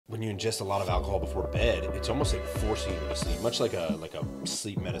when you ingest a lot of alcohol before bed, it's almost like forcing you to sleep, much like a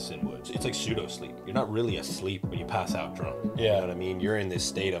sleep medicine would. It's like pseudo sleep. You're not really asleep when you pass out drunk. Yeah. You know what I mean? You're in this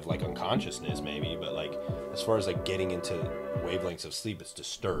state of like unconsciousness maybe, but like as far as like getting into wavelengths of sleep, it's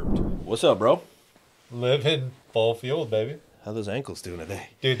disturbed. What's up, bro? Living full fueled, baby. How those ankles doing today?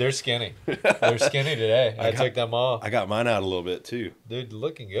 Dude, they're skinny. They're skinny today. I took them off. I got mine out a little bit too. Dude,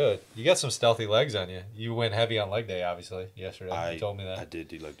 looking good. You got some stealthy legs on you. You went heavy on leg day, obviously, yesterday. You told me that. I did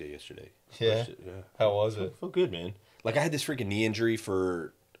do leg day yesterday. Yeah? Yeah. How was it? Felt good, man. Like I had this freaking knee injury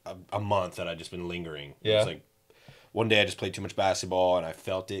for a month that I just been lingering. Yeah. It was like one day I just played too much basketball and I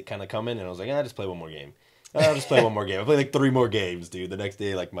felt it kind of coming and I was like, I'll just play one more game. I'll just play one more game. I played like 3 more games, dude. The next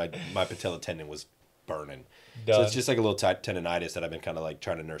day, like my patella tendon was burning. Done. So it's just like a little tendonitis that I've been kind of like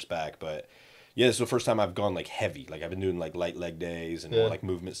trying to nurse back. But yeah, this is the first time I've gone like heavy. Like I've been doing like light leg days and more like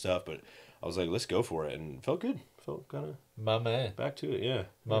movement stuff. But I was like, let's go for it, and it felt good. Felt kind of my man. Back to it. Yeah,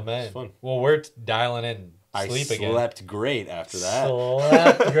 my man. It's fun. Well, we're dialing in sleep again. I slept great after that.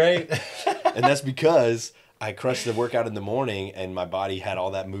 Slept great. And that's because I crushed the workout in the morning, and my body had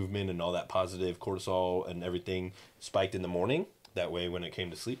all that movement and all that positive cortisol and everything spiked in the morning. That way, when it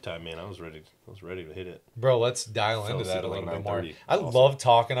came to sleep time, man, I was ready to hit it. Bro, let's dial Fell into that a asleep little at bit more. like 9:30. I love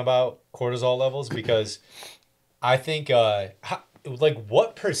talking about cortisol levels because I think, like,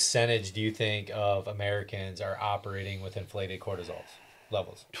 what percentage do you think of Americans are operating with inflated cortisol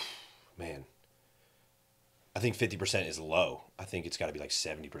levels? Man, I think 50% is low. I think it's got to be like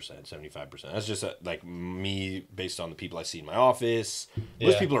 70%, 75%. That's just like me based on the people I see in my office.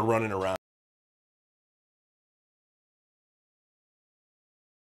 Most people are running around.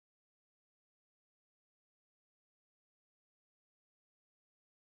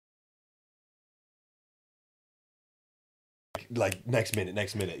 Like next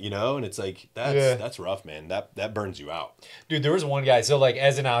minute, you know, and it's like that's rough, man. That burns you out, dude. There was one guy. So like,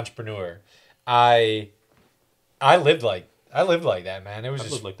 as an entrepreneur, I lived like that, man. It was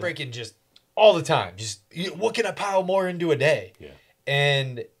just like freaking just all the time. Just what can I pile more into a day? Yeah.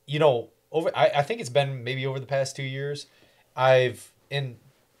 And you know, I think it's been maybe over the past 2 years, and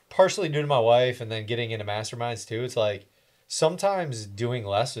partially due to my wife, and then getting into masterminds too. It's like sometimes doing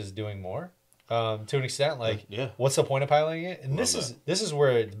less is doing more. To an extent, like, what's the point of piling it? And this is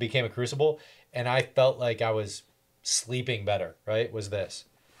where it became a crucible, and I felt like I was sleeping better. Right?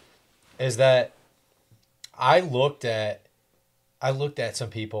 Is that I looked at some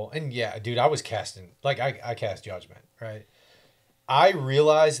people, and yeah, dude, I was casting, like, I cast judgment. Right? I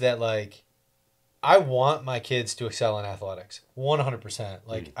realized that, like, I want my kids to excel in athletics, 100%.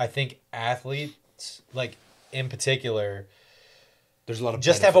 Like, I think athletes, like, in particular, there's a lot of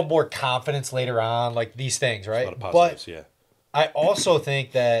just have a more confidence later on, like these things, right? A lot of positives, but I also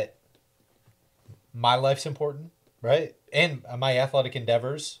think that my life's important, right? And my athletic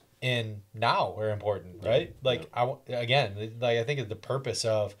endeavors in now are important, right? Like I think the purpose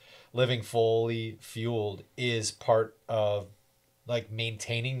of living fully fueled is part of like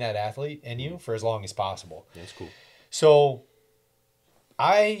maintaining that athlete in you for as long as possible. Yeah, that's cool. So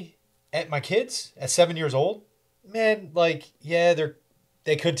at my kids at 7 years old, man, like, yeah,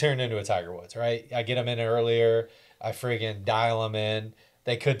 they could turn into a Tiger Woods, right? I get them in earlier. I friggin' dial them in.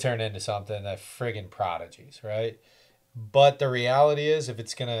 They could turn into something that friggin' prodigies, right? But the reality is, if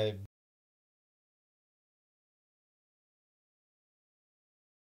it's going to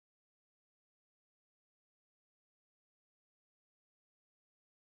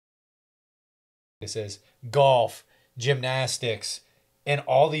this is golf, gymnastics, and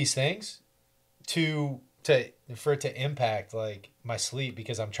all these things for it to impact like my sleep,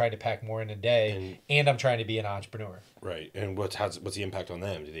 because I'm trying to pack more in a day and I'm trying to be an entrepreneur. Right. And what's the impact on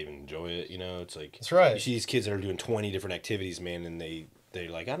them? Do they even enjoy it? You know, it's like, that's right. You see these kids that are doing 20 different activities, man, and they're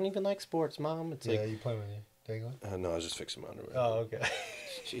like, I don't even like sports, Mom. It's like, you playing with your dangling? No, I was just fixing my underwear. Oh, okay.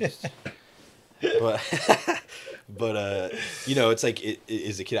 Jeez. But you know, it's like,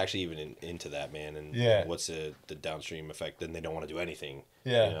 is the kid actually even into that, man? And what's the downstream effect? Then they don't want to do anything.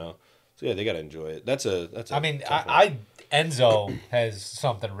 Yeah. You know? So yeah, they gotta enjoy it. That's a. I mean, Enzo has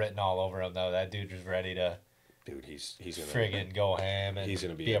something written all over him though. That dude was ready to. Dude, he's gonna friggin' go ham and he's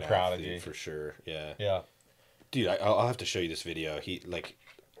gonna be a prodigy for sure. Yeah. Yeah. Dude, I'll have to show you this video.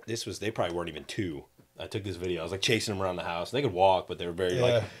 They probably weren't even 2. I took this video. I was like chasing them around the house. They could walk, but they were very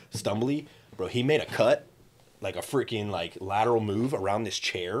like stumbly. Bro, he made a cut, like a freaking like lateral move around this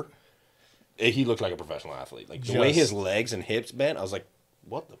chair. He looked like a professional athlete. Like the way his legs and hips bent, I was like,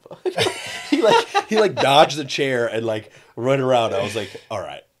 what the fuck? he dodged the chair and like run around. I was like, all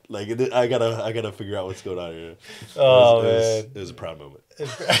right, like I gotta figure out what's going on here. Oh, it was a proud moment.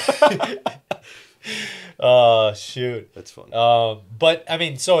 Oh, shoot. That's fun. But I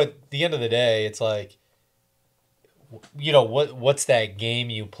mean, so at the end of the day, it's like, you know, what's that game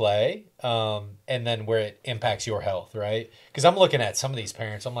you play, and then where it impacts your health, right? Because I'm looking at some of these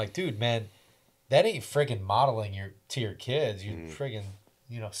parents, I'm like, dude, man, that ain't friggin' modeling to your kids. You friggin',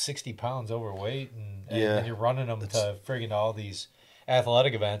 60 pounds overweight, and Yeah. then you're running them to friggin' all these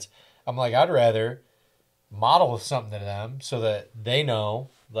athletic events. I'm like, I'd rather model something to them so that they know,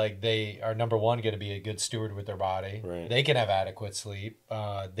 like, they are, number one, going to be a good steward with their body. Right. They can have adequate sleep.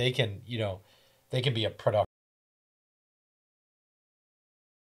 They can, they can be a productive.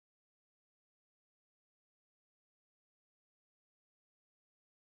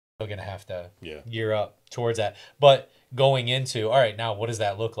 Going to have to gear up towards that. But going into, all right, now what does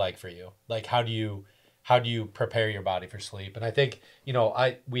that look like for you? Like, how do you prepare your body for sleep? And I think,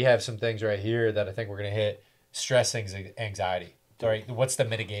 we have some things right here that I think we're going to hit. Stress, anxiety. All right, what's the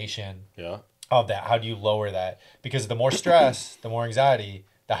mitigation of that? How do you lower that? Because the more stress, the more anxiety,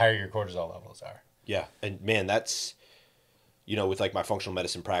 the higher your cortisol levels are. Yeah. And man, that's, with like my functional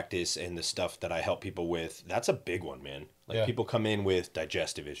medicine practice and the stuff that I help people with, that's a big one, man. Like people come in with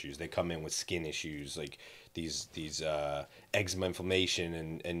digestive issues. They come in with skin issues, like these eczema,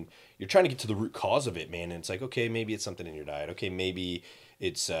 inflammation, and you're trying to get to the root cause of it, man. And it's like, okay, maybe it's something in your diet. Okay, maybe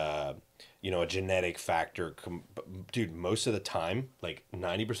it's, a genetic factor. Dude, most of the time, like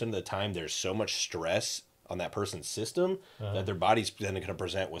 90% of the time, there's so much stress on that person's system that their body's then going to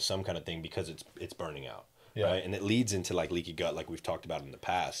present with some kind of thing because it's burning out. Yeah. Right. And it leads into like leaky gut, like we've talked about in the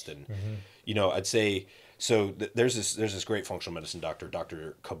past. And, I'd say, so there's this great functional medicine doctor,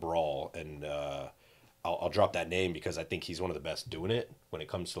 Dr. Cabral, and I'll drop that name because I think he's one of the best doing it when it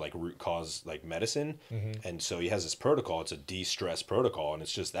comes to like root cause, like medicine. And so he has this protocol. It's a de-stress protocol. And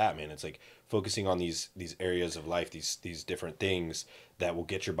it's just that, man, it's like focusing on these areas of life, these different things that will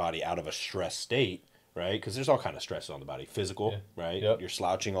get your body out of a stress state. Right, because there's all kind of stress on the body. Physical, right? Yep. You're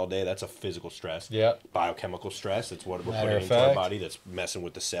slouching all day. That's a physical stress. Yeah. Biochemical stress. That's what we're putting into our body. That's messing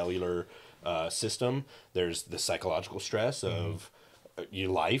with the cellular system. There's the psychological stress of your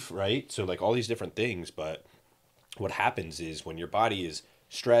life, right? So like all these different things. But what happens is when your body is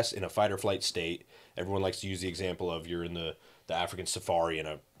stressed in a fight or flight state, everyone likes to use the example of you're in the African safari and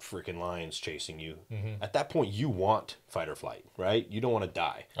a freaking lion's chasing you. At that point, you want fight or flight, right? You don't want to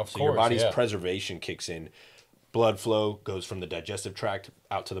die. Of course, your body's preservation kicks in. Blood flow goes from the digestive tract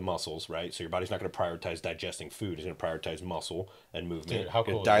out to the muscles, right? So your body's not going to prioritize digesting food. It's going to prioritize muscle and movement. Dude, how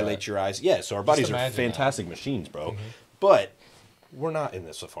cool dilate your eyes. Yeah, so our bodies are fantastic machines, bro. But we're not in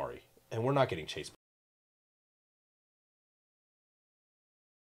the safari, and we're not getting chased.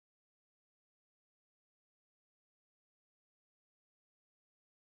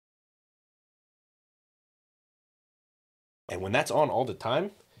 And when that's on all the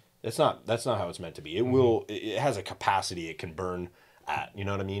time, that's not how it's meant to be. It has a capacity it can burn at, you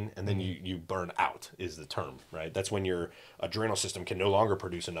know what I mean? And then you burn out is the term, right? That's when your adrenal system can no longer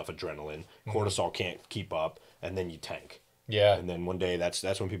produce enough adrenaline, cortisol can't keep up, and then you tank. Yeah. And then one day that's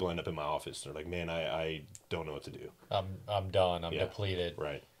when people end up in my office. They're like, "Man, I don't know what to do. I'm done. I'm depleted."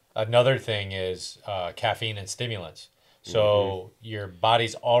 Right. Another thing is caffeine and stimulants. So your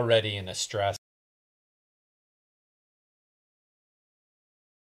body's already in a stress.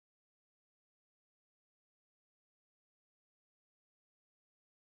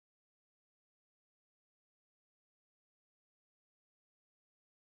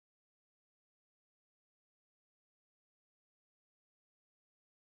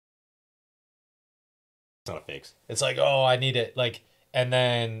 It's not a fix. It's like, oh, I need it. Like, and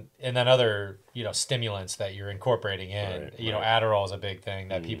then other, stimulants that you're incorporating in. Right, Adderall is a big thing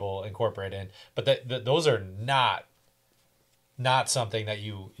that people incorporate in, but those are not something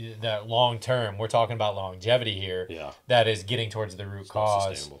that long term. We're talking about longevity here. Yeah. That is getting towards the root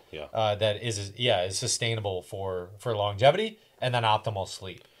cause. Yeah. That is sustainable for longevity and then optimal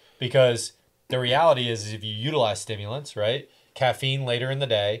sleep. Because the reality is if you utilize stimulants, right? Caffeine later in the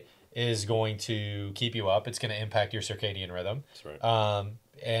day is going to keep you up. It's going to impact your circadian rhythm. That's right.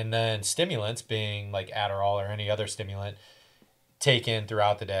 And then stimulants being like Adderall or any other stimulant taken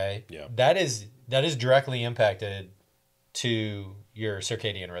throughout the day. Yeah. That is directly impacted to your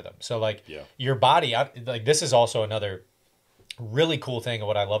circadian rhythm. So like your body, like this is also another really cool thing of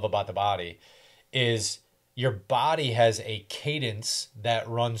what I love about the body is your body has a cadence that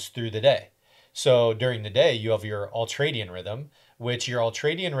runs through the day. So during the day, you have your ultradian rhythm, which your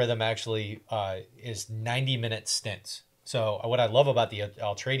ultradian rhythm actually is 90-minute stints. So what I love about the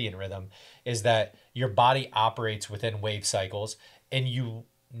ultradian rhythm is that your body operates within wave cycles, and you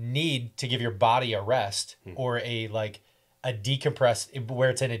need to give your body a rest or a a decompressed, where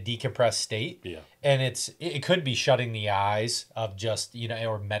it's in a decompressed state. Yeah. And it could be shutting the eyes of just,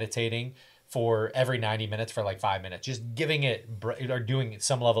 or meditating for every 90 minutes for like 5 minutes, just giving it or doing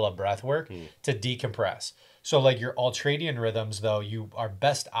some level of breath work to decompress. So like your ultradian rhythms, though, you are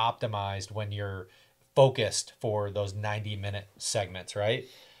best optimized when you're focused for those 90-minute segments, right?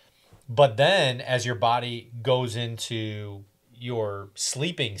 But then as your body goes into your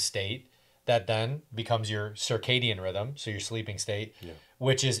sleeping state, that then becomes your circadian rhythm, so your sleeping state,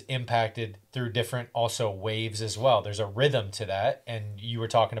 which is impacted through different also waves as well. There's a rhythm to that, and you were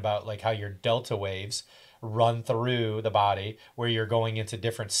talking about like how your delta waves run through the body, where you're going into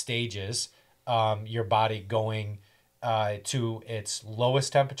different stages, your body going to its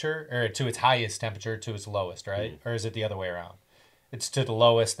lowest temperature, or to its highest temperature to its lowest, right? Or is it the other way around? It's to the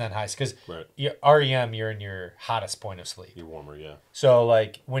lowest, then highest. Because your REM, you're in your hottest point of sleep. You're warmer, yeah. So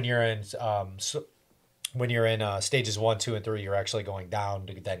like when you're in stages 1, 2, and 3, you're actually going down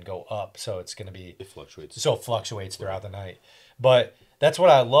to then go up. So it's going to be it fluctuates. So it fluctuates throughout the night. But that's what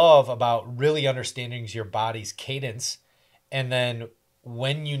I love about really understanding your body's cadence, and then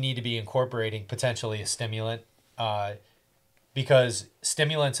when you need to be incorporating potentially a stimulant, because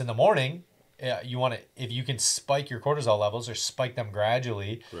stimulants in the morning. You want to, if you can spike your cortisol levels or spike them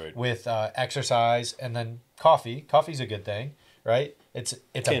gradually with exercise and then coffee. Coffee's a good thing, right?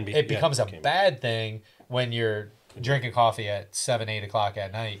 It becomes a bad thing when you're drinking coffee at 7, 8 o'clock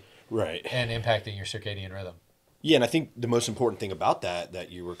at night, right? And impacting your circadian rhythm. Yeah, and I think the most important thing about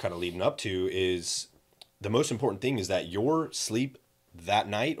that you were kind of leading up to is the most important thing is that your sleep that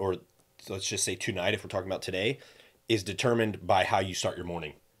night, or let's just say tonight, if we're talking about today, is determined by how you start your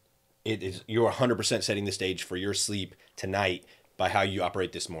morning. It is, you're 100% setting the stage for your sleep tonight by how you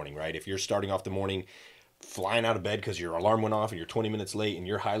operate this morning, right? If you're starting off the morning flying out of bed because your alarm went off and you're 20 minutes late and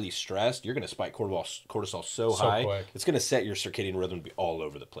you're highly stressed, you're going to spike cortisol so high, quick. It's going to set your circadian rhythm to be all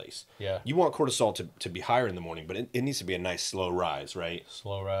over the place. Yeah. You want cortisol to be higher in the morning, but it needs to be a nice slow rise, right?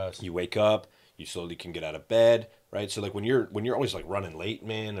 Slow rise. You wake up, you slowly can get out of bed, right? So like when you're always like running late,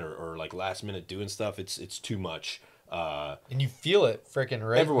 man, or like last minute doing stuff, it's too much. And you feel it freaking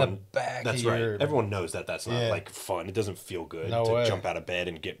right in the back that's of your... right. Everyone knows that's not like fun. It doesn't feel good to jump out of bed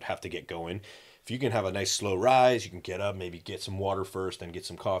and have to get going. If you can have a nice slow rise, you can get up, maybe get some water first, then get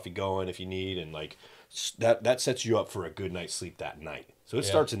some coffee going if you need, and like that sets you up for a good night's sleep that night. So it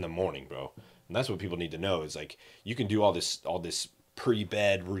starts in the morning, bro. And that's what people need to know is like you can do all this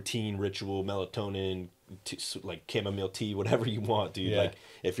pre-bed routine ritual, melatonin, like chamomile tea, whatever you want, dude. Like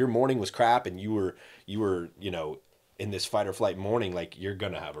if your morning was crap and you were in this fight or flight morning, like you're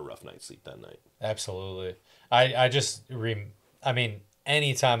gonna have a rough night's sleep that night. Absolutely.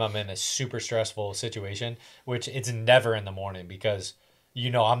 Anytime I'm in a super stressful situation, which it's never in the morning because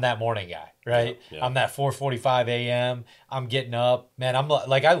I'm that morning guy, right? Yeah. I'm that 4:45 a.m. I'm getting up, man. I'm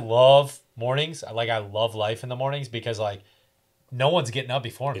like, I love mornings. I love life in the mornings because like no one's getting up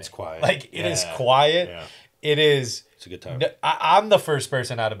before me. It's quiet. Like it is quiet. Yeah. It's a good time. I'm the first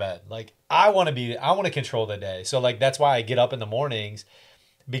person out of bed. Like I want to control the day. So like that's why I get up in the mornings,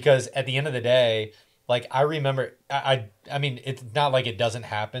 because at the end of the day, like I remember, I mean, it's not like it doesn't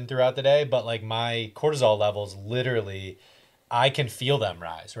happen throughout the day, but like my cortisol levels, literally, I can feel them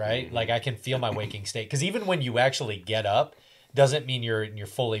rise, right? Mm-hmm. Like I can feel my waking state. Because even when you actually get up, doesn't mean you're in your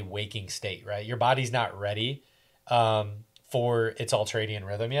fully waking state, right? Your body's not ready for its ultradian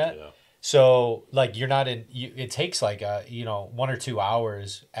rhythm yet. Yeah. So like you're not in, it takes like 1 or 2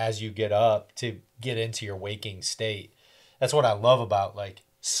 hours as you get up to get into your waking state. That's what I love about like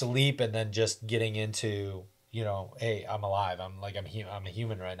sleep, and then just getting into, hey, I'm alive. I'm a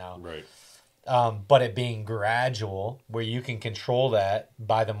human right now. Right. But it being gradual, where you can control that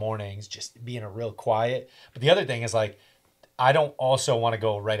by the mornings, just being a real quiet. But the other thing is like, I don't also want to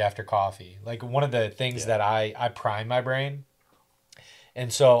go right after coffee. Like one of the things that I prime my brain.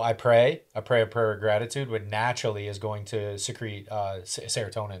 And so I pray a prayer of gratitude, which naturally is going to secrete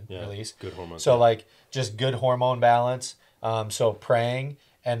serotonin release. Good hormone. So like just good hormone balance. So praying,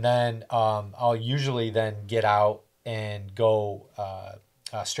 and then I'll usually then get out and go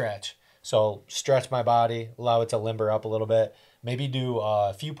stretch. So stretch my body, allow it to limber up a little bit. Maybe do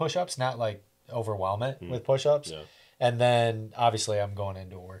a few push-ups, not like overwhelm it with push-ups. Yeah. And then obviously I'm going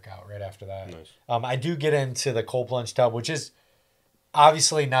into a workout right after that. Nice. I do get into the cold plunge tub, which is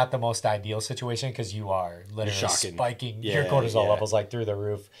obviously not the most ideal situation because you are literally spiking your cortisol levels like through the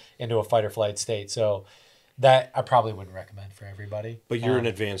roof into a fight or flight state. So that I probably wouldn't recommend for everybody. But you're an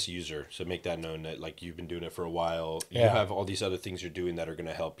advanced user, so make that known that like you've been doing it for a while. You have all these other things you're doing that are going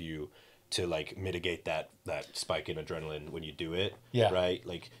to help you to like mitigate that spike in adrenaline when you do it. Yeah. Right.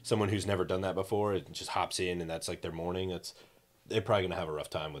 Like someone who's never done that before, it just hops in and that's like their morning. They're probably gonna have a rough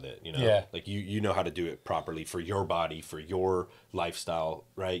time with it. Yeah. Like you know how to do it properly for your body, for your lifestyle,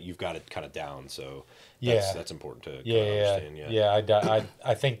 right? You've got it kind of down. So that's important to understand.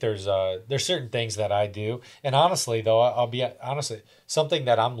 I think there's certain things that I do, and honestly though, I'll be honestly something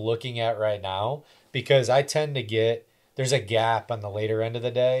that I'm looking at right now, because I tend to there's a gap on the later end of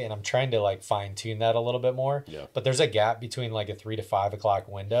the day, and I'm trying to like fine tune that a little bit more. Yeah. But there's a gap between like a 3 to 5 o'clock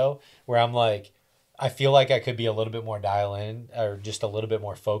window where I'm like, I feel like I could be a little bit more dial in or just a little bit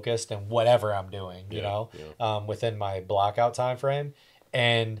more focused in whatever I'm doing, within my blackout time frame.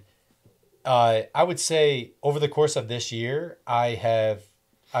 And I would say over the course of this year, I've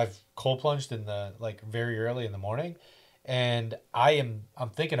cold plunged in the like very early in the morning, and I'm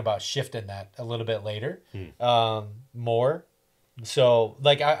thinking about shifting that a little bit later, more. So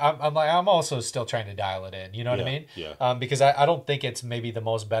like I'm also still trying to dial it in, you know what I mean? Yeah. Because I don't think it's maybe the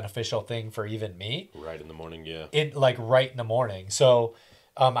most beneficial thing for even me. Right in the morning, yeah. Right in the morning. So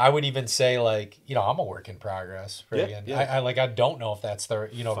I would even say like, I'm a work in progress. I don't know if that's the right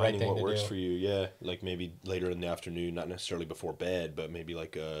thing to do. Finding what works for you, yeah. Like maybe later in the afternoon, not necessarily before bed, but maybe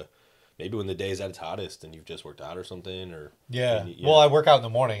like maybe when the day is at its hottest and you've just worked out or something, or Well, I work out in the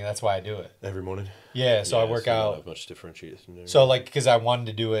morning. That's why I do it every morning. Yeah, so I work out. Not have much differentiation there. So like, because I wanted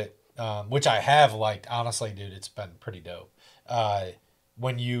to do it, which I have liked. Honestly, dude, it's been pretty dope.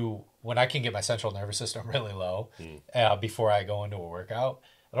 When I can get my central nervous system really low before I go into a workout.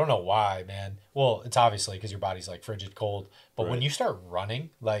 I don't know why, man. Well, it's obviously because your body's like frigid cold. But when you start running,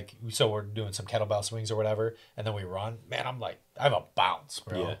 like, so we're doing some kettlebell swings or whatever, and then we run, man, I'm like, I have a bounce,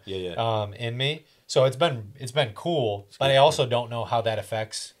 bro. In me. So it's been cool, but I also don't know how that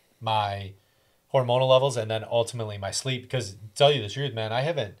affects my hormonal levels and then ultimately my sleep. Because to tell you the truth, man,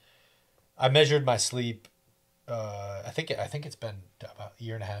 I measured my sleep. I think it's been about a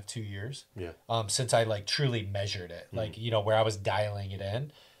year and a half, 2 years. Since I like truly measured it, like where I was dialing it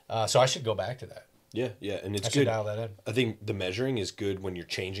in. So I should go back to that. Yeah, and it's I good. should dial that in. I think the measuring is good when you're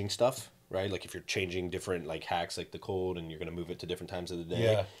changing stuff, right? Like if you're changing different like hacks, like the cold, and you're gonna move it to different times of the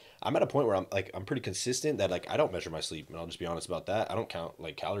day. Yeah. I'm at a point where I'm pretty consistent that like I don't measure my sleep, and I'll just be honest about that. I don't count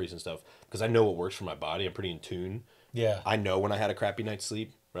like calories and stuff because I know what works for my body. I'm pretty in tune. Yeah. I know when I had a crappy night's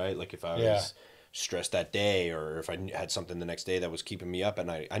sleep, right? Like if I was stressed that day, or if I had something the next day that was keeping me up,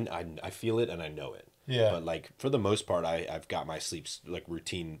 and I feel it and I know it. Yeah. But like for the most part, I've got my sleep like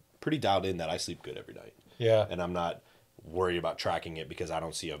routine pretty dialed in that I sleep good every night. Yeah. And I'm not worried about tracking it because I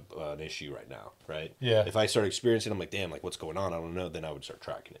don't see an issue right now, right? Yeah. If I start experiencing, I'm like, damn, like what's going on? I don't know. Then I would start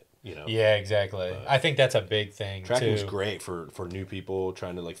tracking it. Yeah, exactly. I think that's a big thing. Tracking is great for new people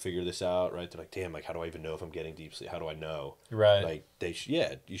trying to like figure this out, right? They're like, damn, like how do I even know if I'm getting deep sleep? How do I know? Right. Like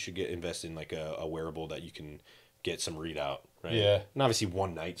you should invest in like a wearable that you can get some readout, right? Yeah. And obviously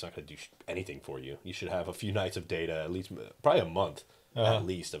one night's not going to do anything for you. You should have a few nights of data, at least probably a month at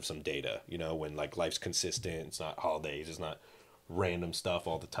least of some data, when like life's consistent, it's not holidays, it's not random stuff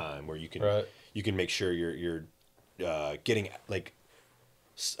all the time, where you can make sure you're getting like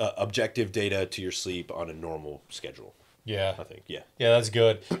objective data to your sleep on a normal schedule. Yeah. I think. Yeah, that's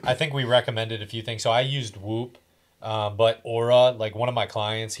good. I think we recommended a few things. So I used Whoop, but Aura, like one of my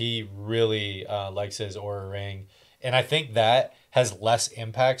clients, he really likes his Aura ring. And I think that has less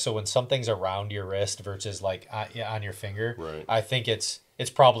impact. So when something's around your wrist versus like on your finger, right. I think it's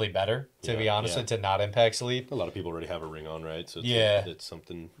probably better, to be honest, and to not impact sleep. A lot of people already have a ring on, right? So it's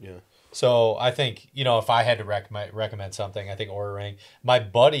something, So I think, if I had to recommend something, I think Aura Ring. My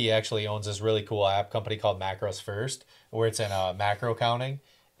buddy actually owns this really cool app company called Macros First, where it's in macro counting,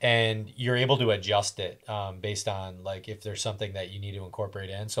 and you're able to adjust it based on like if there's something that you need to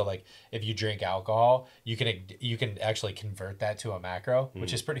incorporate in. So like if you drink alcohol, you can actually convert that to a macro,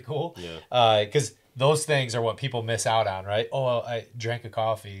 which is pretty cool. Yeah. Because those things are what people miss out on, right? Oh, I drank a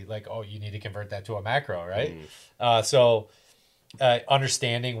coffee. Like, oh, you need to convert that to a macro, right? So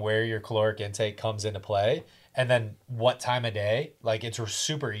understanding where your caloric intake comes into play, and then what time of day, like it's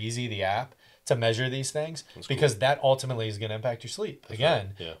super easy, the app, to measure these things. That's because that ultimately is going to impact your sleep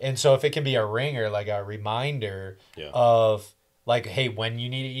again. Right. Yeah. And so if it can be a ringer, like a reminder of like, hey, when you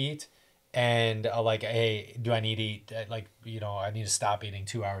need to eat, and like, hey, do I need to eat, like, I need to stop eating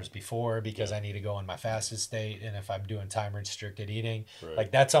 2 hours before because I need to go in my fasted state. And if I'm doing time restricted eating,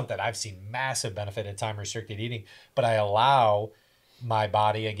 like that's something I've seen massive benefit in time restricted eating, but I allow my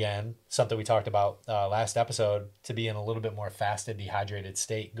body, again, something we talked about last episode, to be in a little bit more fasted, dehydrated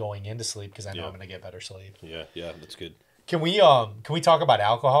state going into sleep because I know I'm going to get better sleep. Yeah, that's good. Can we talk about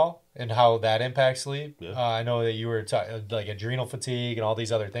alcohol and how that impacts sleep? Yeah. I know that you were like adrenal fatigue and all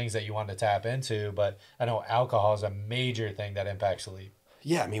these other things that you wanted to tap into, but I know alcohol is a major thing that impacts sleep.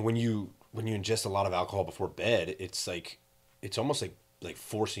 Yeah, I mean, when you ingest a lot of alcohol before bed, it's almost like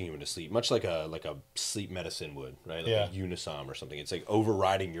forcing you into sleep, much like a sleep medicine would, right? Like a Unisom or something. It's like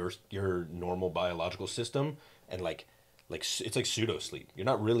overriding your normal biological system, and it's like pseudo sleep. You're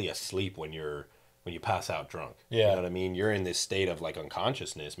not really asleep when you pass out drunk. Yeah. You know what I mean? You're in this state of like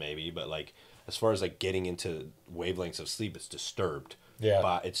unconsciousness maybe, but like as far as like getting into wavelengths of sleep, it's disturbed.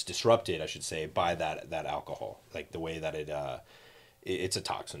 Yeah. It's disrupted, I should say, by that alcohol. Like the way that it's a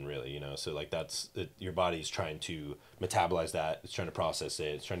toxin really, you know? So like your body's trying to metabolize that. It's trying to process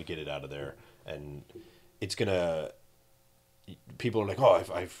it. It's trying to get it out of there. And it's gonna, people are like, oh,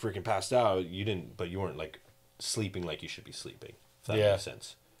 I freaking passed out. But you weren't like sleeping like you should be sleeping. If that makes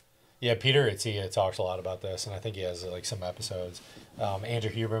sense. Yeah, Peter Attia talks a lot about this, and I think he has like some episodes.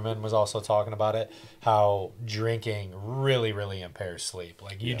 Andrew Huberman was also talking about it, how drinking really, really impairs sleep.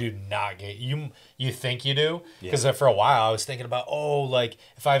 Like you do not get you think you do, because for a while I was thinking about like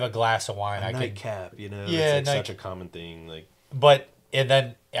if I have a glass of wine, I could nightcap, you know, yeah, it's like such a common thing, like. But and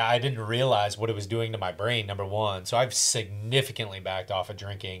then I didn't realize what it was doing to my brain. Number one, so I've significantly backed off of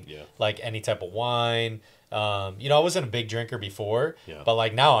drinking, like any type of wine. I wasn't a big drinker before, but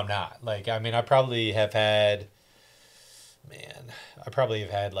like now I'm not. Like, I mean, I probably have had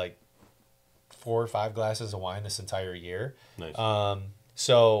like 4 or 5 glasses of wine this entire year. Nice.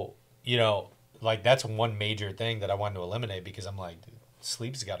 So, like that's one major thing that I wanted to eliminate because I'm like, dude,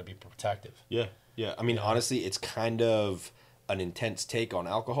 sleep's got to be protective. Yeah. Yeah. I mean, honestly, it's kind of an intense take on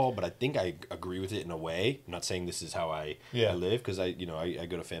alcohol, but I think I agree with it in a way. I'm not saying this is how I live, because I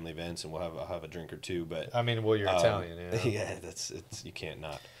go to family events and I'll have a drink or two, but I mean, well, you're Italian, yeah, you can't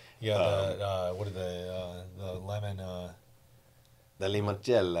not. You got what are the lemon the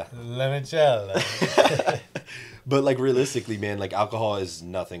limoncello. Limoncello. But like realistically, man, like alcohol is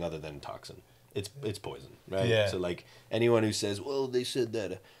nothing other than toxin. It's poison, right? Yeah. So like anyone who says, well, they said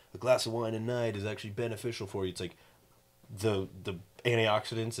that a glass of wine a night is actually beneficial for you, it's like the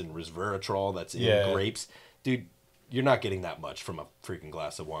antioxidants and resveratrol that's in grapes, dude, you're not getting that much from a freaking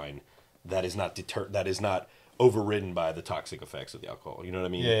glass of wine. That is not overridden by the toxic effects of the alcohol. You know what I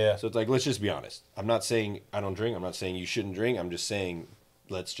mean? Yeah. So it's like, let's just be honest. I'm not saying I don't drink. I'm not saying you shouldn't drink. I'm just saying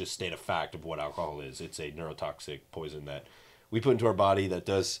let's just state a fact of what alcohol is. It's a neurotoxic poison that we put into our body that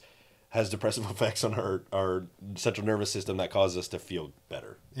has depressive effects on our central nervous system that causes us to feel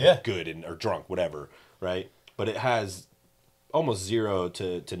better, good, or drunk, whatever, right? But it has almost 0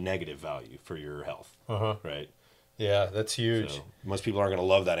 to negative value for your health, right? Yeah, that's huge. So most people aren't going to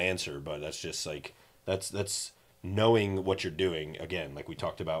love that answer, but that's just like that's knowing what you're doing. Again, like we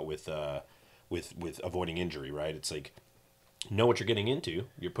talked about with avoiding injury, right? It's like know what you're getting into.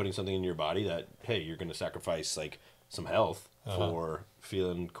 You're putting something in your body that you're going to sacrifice like some health for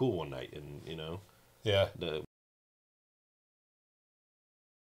feeling cool one night, and the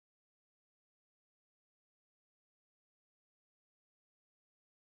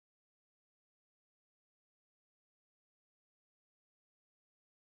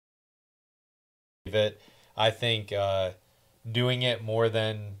it. I think doing it more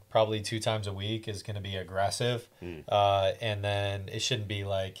than probably 2 times a week is going to be aggressive, and then it shouldn't be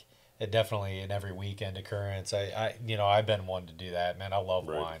like definitely an every weekend occurrence. I've been one to do that, man. I love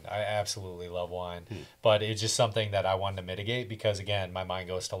wine. I absolutely love wine, but it's just something that I wanted to mitigate because again, my mind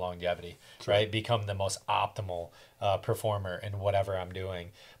goes to longevity, right? Become the most optimal performer in whatever I'm doing.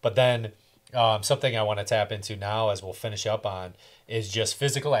 But then something I want to tap into now, as we'll finish up on, is just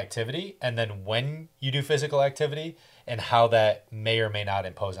physical activity, and then when you do physical activity and how that may or may not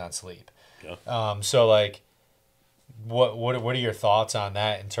impose on sleep. So like, what are your thoughts on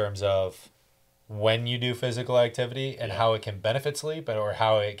that in terms of when you do physical activity and how it can benefit sleep, or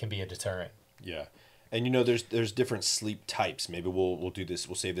how it can be a deterrent? Yeah, and there's different sleep types. Maybe we'll do this.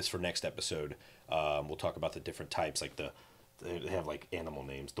 We'll save this for next episode. We'll talk about the different types, like they have like animal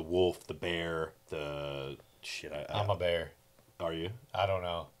names: the wolf, the bear, the shit. I'm a bear. Are you? I don't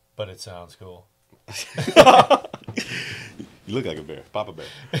know, but it sounds cool. You look like a bear, Papa Bear.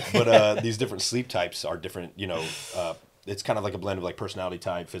 But these different sleep types are different. It's kind of like a blend of like personality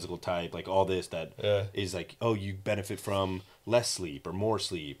type, physical type, like all this that is like, oh, you benefit from less sleep or more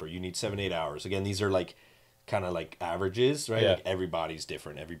sleep, or you need 7-8 hours. Again, these are like kind of like averages, right? Like everybody's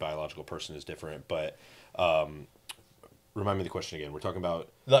different. Every biological person is different. But remind me the question again. We're talking about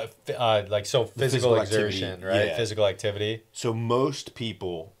physical exertion, activity, right? Physical activity. So most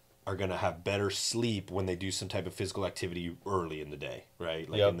people are going to have better sleep when they do some type of physical activity early in the day, right?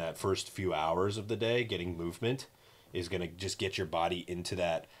 Like in that first few hours of the day, getting movement. is going to just get your body into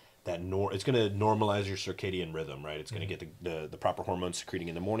it's going to normalize your circadian rhythm, right? It's going to get the proper hormones secreting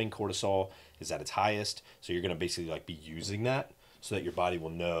in the morning. Cortisol is at its highest. So you're going to basically like be using that so that your body will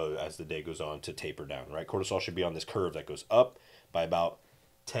know as the day goes on to taper down, right? Cortisol should be on this curve that goes up by about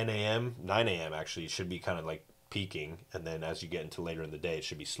 10 a.m., 9 a.m. actually should be kind of like peaking. And then as you get into later in the day, it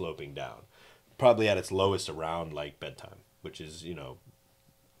should be sloping down. Probably at its lowest around like bedtime, which is,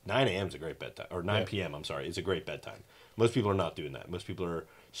 9 a.m. is a great bedtime, or 9 p.m., I'm sorry, is a great bedtime. Most people are not doing that. Most people are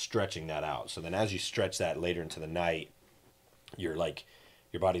stretching that out. So then as you stretch that later into the night, your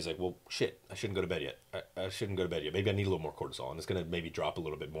body's like, well, shit, I shouldn't go to bed yet. I shouldn't go to bed yet. Maybe I need a little more cortisol. And it's going to maybe drop a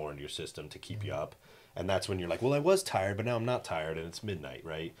little bit more into your system to keep you up. And that's when you're like, well, I was tired, but now I'm not tired, and it's midnight,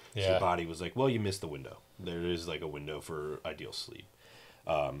 right? Yeah. So your body was like, well, you missed the window. There is like a window for ideal sleep.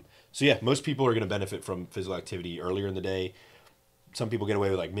 So yeah, most people are going to benefit from physical activity earlier in the day. Some people get away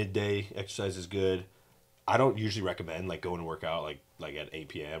with like midday exercise is good. I don't usually recommend like going to work out like at 8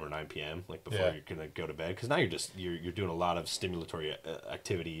 p.m. or 9 p.m. like before you're going to go to bed, because now you're doing a lot of stimulatory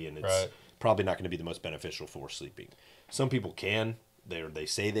activity, and it's probably not going to be the most beneficial for sleeping. Some people can. They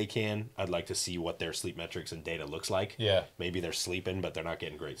say they can. I'd like to see what their sleep metrics and data looks like. Yeah. Maybe they're sleeping, but they're not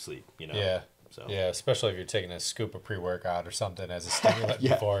getting great sleep, Yeah. So. Yeah, especially if you're taking a scoop of pre-workout or something as a stimulant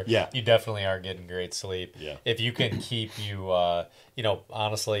before. Yeah. You definitely are getting great sleep. Yeah. If you can keep you,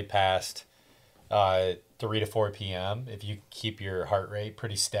 honestly past 3 to 4 p.m., if you keep your heart rate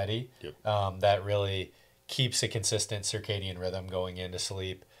pretty steady, that really keeps a consistent circadian rhythm going into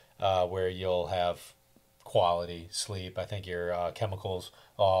sleep, where you'll have quality sleep. I think your chemicals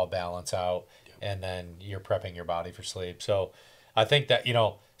all balance out, and then you're prepping your body for sleep. So I think that,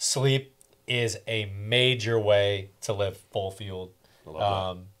 sleep is a major way to live full fueled.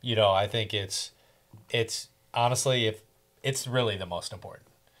 I think it's honestly, if it's really the most important,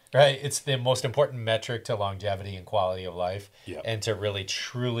 right? It's the most important metric to longevity and quality of life, and to really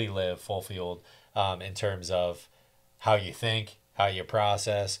truly live full fueled, in terms of how you think, how you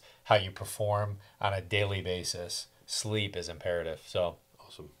process, how you perform on a daily basis. Sleep is imperative. So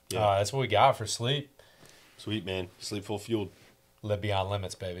awesome. That's what we got for sleep. Sweet, man. Sleep full fueled. Live beyond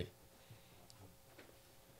limits, baby.